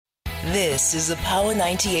This is a Power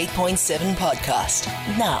 98.7 podcast.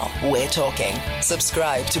 Now we're talking.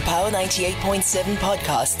 Subscribe to Power 98.7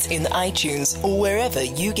 podcasts in iTunes or wherever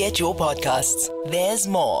you get your podcasts. There's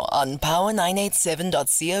more on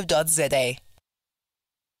power987.co.za.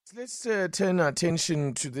 Let's turn our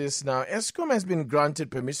attention to this now. Eskom has been granted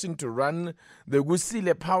permission to run the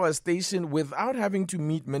Kusile power station without having to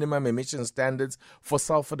meet minimum emission standards for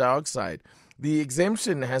sulfur dioxide. The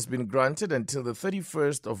exemption has been granted until the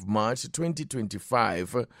 31st of March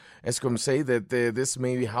 2025. Eskom say that this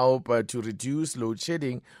may help to reduce load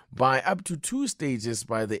shedding by up to 2 stages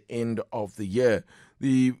by the end of the year.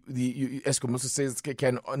 The Eskom also says it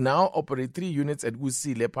can now operate 3 units at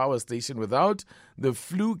Kusile power station without the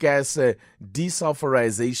flue gas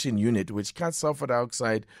desulfurization unit, which cuts sulfur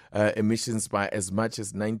dioxide emissions by as much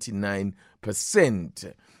as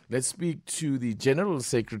 99%. Let's speak to the General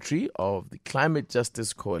Secretary of the Climate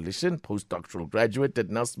Justice Coalition, postdoctoral graduate at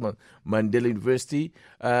Nelson Mandela University,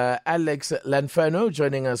 Alex Lanfano,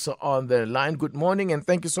 joining us on the line. Good morning, and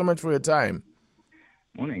thank you so much for your time.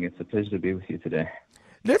 Morning. It's a pleasure to be with you today.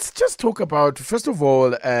 Let's just talk about, first of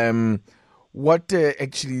all, what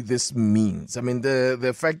actually this means. I mean,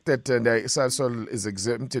 the fact that the Sasol is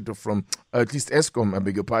exempted from, at least Eskom, I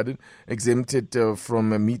beg your pardon, exempted from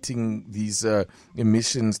meeting these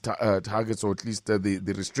emissions targets, or at least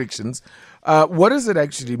the restrictions. What does it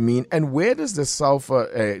actually mean, and where does the sulfur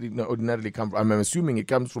ordinarily come from? I'm assuming it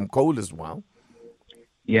comes from coal as well.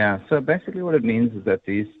 Yeah, so basically what it means is that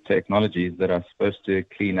these technologies that are supposed to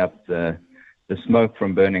clean up the smoke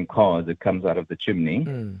from burning cars that comes out of the chimney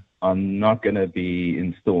are not going to be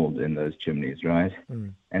installed in those chimneys, right?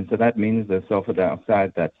 And so that means the sulfur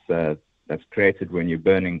dioxide that's created when you're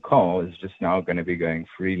burning coal is just now going to be going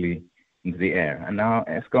freely into the air. And now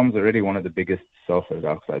Eskom's already one of the biggest sulfur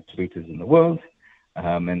dioxide polluters in the world,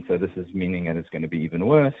 and so this is meaning that it's going to be even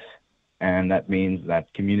worse. And that means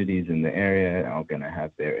that communities in the area are going to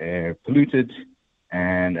have their air polluted.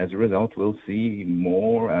 And as a result, we'll see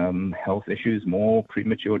more health issues, more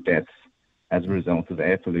premature deaths as a result of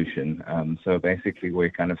air pollution. So basically, we're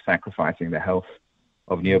kind of sacrificing the health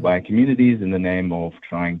of nearby communities in the name of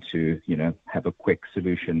trying to, have a quick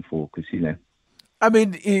solution for Kusile. I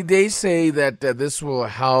mean, they say that this will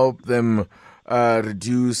help them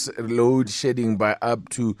reduce load shedding by up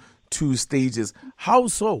to 2 stages. How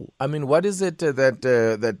so? I mean, what is it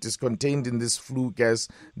that is contained in this flue gas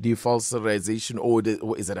desulfurization, or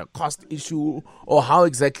is it a cost issue, or how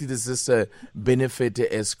exactly does this benefit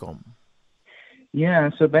Eskom? Yeah,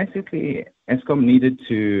 so basically, Eskom needed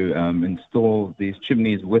to install these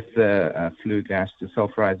chimneys with the flue gas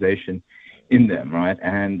desulfurization in them, right?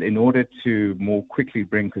 And in order to more quickly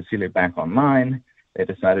bring Kusile back online, they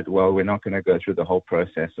decided, well, we're not going to go through the whole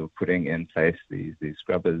process of putting in place these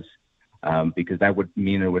scrubbers because that would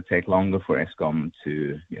mean it would take longer for Eskom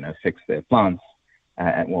to, fix their plants,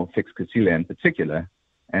 fix Kusile in particular.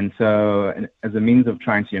 And so as a means of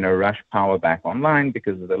trying to, rush power back online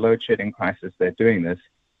because of the load shedding crisis, they're doing this.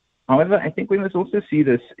 However, I think we must also see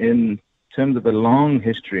this in terms of a long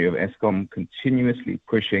history of Eskom continuously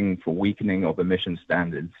pushing for weakening of emission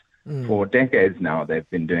standards. For decades now, they've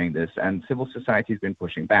been doing this, and civil society has been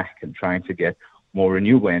pushing back and trying to get more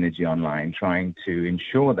renewable energy online, trying to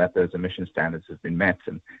ensure that those emission standards have been met.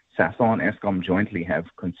 And Sasol and Eskom jointly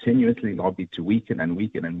have continuously lobbied to weaken and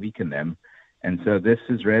weaken and weaken them. And so this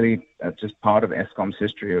is really just part of Eskom's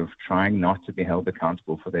history of trying not to be held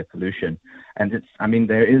accountable for their pollution. And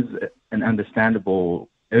there is an understandable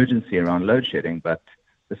urgency around load shedding, but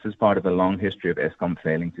this is part of a long history of Eskom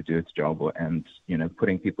failing to do its job and,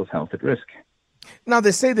 putting people's health at risk. Now,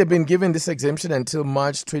 they say they've been given this exemption until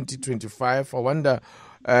March 2025. I wonder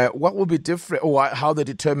what will be different, or how the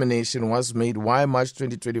determination was made. Why March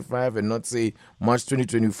 2025 and not, say, March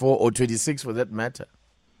 2024 or 26 for that matter?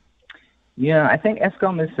 Yeah, I think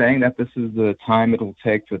Eskom is saying that this is the time it will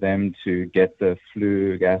take for them to get the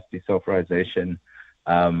flue gas desulfurization,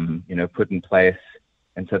 put in place.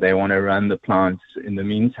 And so they want to run the plants in the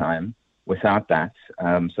meantime without that.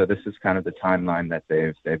 So this is kind of the timeline that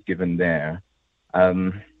they've given there. I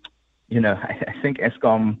think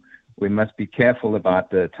Eskom, we must be careful about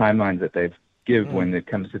the timelines that they've given when it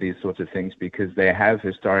comes to these sorts of things, because they have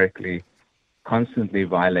historically constantly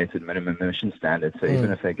violated minimum emission standards. So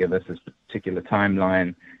even if they give us this particular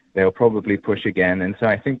timeline, they'll probably push again. And so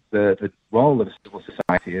I think the role of civil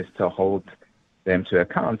society is to hold them to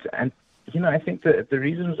account. And I think that the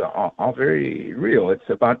reasons are very real. It's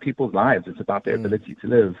about people's lives. It's about their ability to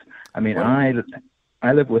live. I mean, I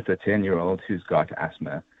live with a 10-year-old who's got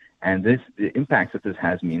asthma, and the impact that this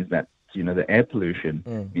has means that, the air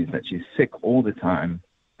pollution means that she's sick all the time.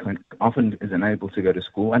 often is unable to go to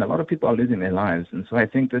school, and a lot of people are losing their lives. And so I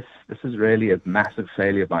think this is really a massive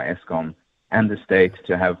failure by Eskom and the state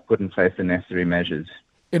to have put in place the necessary measures.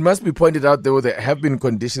 It must be pointed out, though, there have been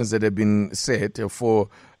conditions that have been set for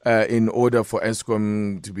in order for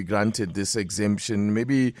Eskom to be granted this exemption.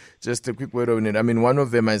 Maybe just a quick word on it. I mean, one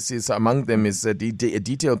of them, I see, among them is a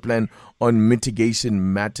detailed plan on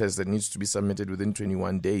mitigation matters that needs to be submitted within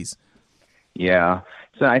 21 days. Yeah.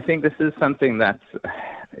 So I think this is something that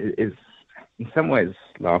is in some ways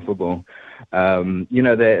laughable.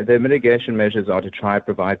 The mitigation measures are to try to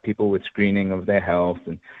provide people with screening of their health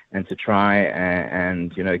and to try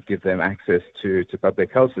and give them access to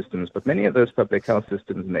public health systems. But many of those public health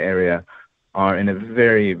systems in the area are in a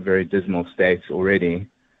very, very dismal state already.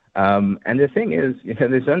 And the thing is,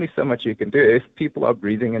 there's only so much you can do. If people are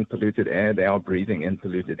breathing in polluted air, they are breathing in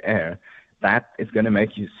polluted air. That is going to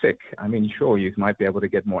make you sick. I mean, sure, you might be able to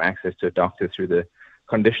get more access to a doctor through the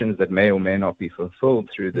conditions that may or may not be fulfilled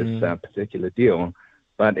through this particular deal.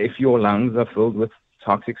 But if your lungs are filled with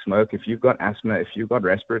toxic smoke, if you've got asthma, if you've got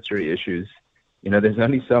respiratory issues, there's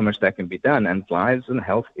only so much that can be done, and lives and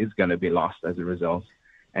health is going to be lost as a result.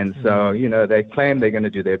 And so, they claim they're going to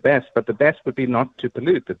do their best, but the best would be not to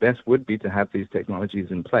pollute. The best would be to have these technologies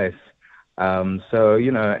in place. I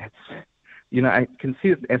can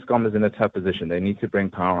see that Eskom is in a tough position. They need to bring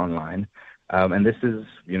power online. And this is,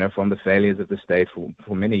 from the failures of the state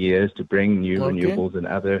for many years to bring new renewables and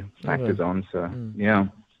other factors on. So, yeah.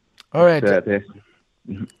 All right.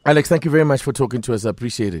 Alex, thank you very much for talking to us. I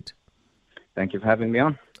appreciate it. Thank you for having me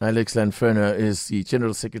on. Alex Lanferner is the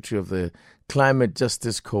General Secretary of the Climate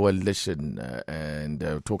Justice Coalition and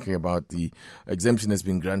talking about the exemption that's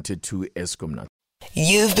been granted to Eskom now.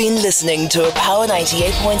 You've been listening to a Power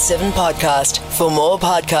 98.7 podcast. For more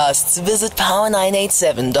podcasts, visit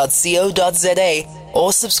power987.co.za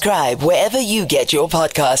or subscribe wherever you get your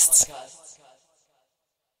podcasts.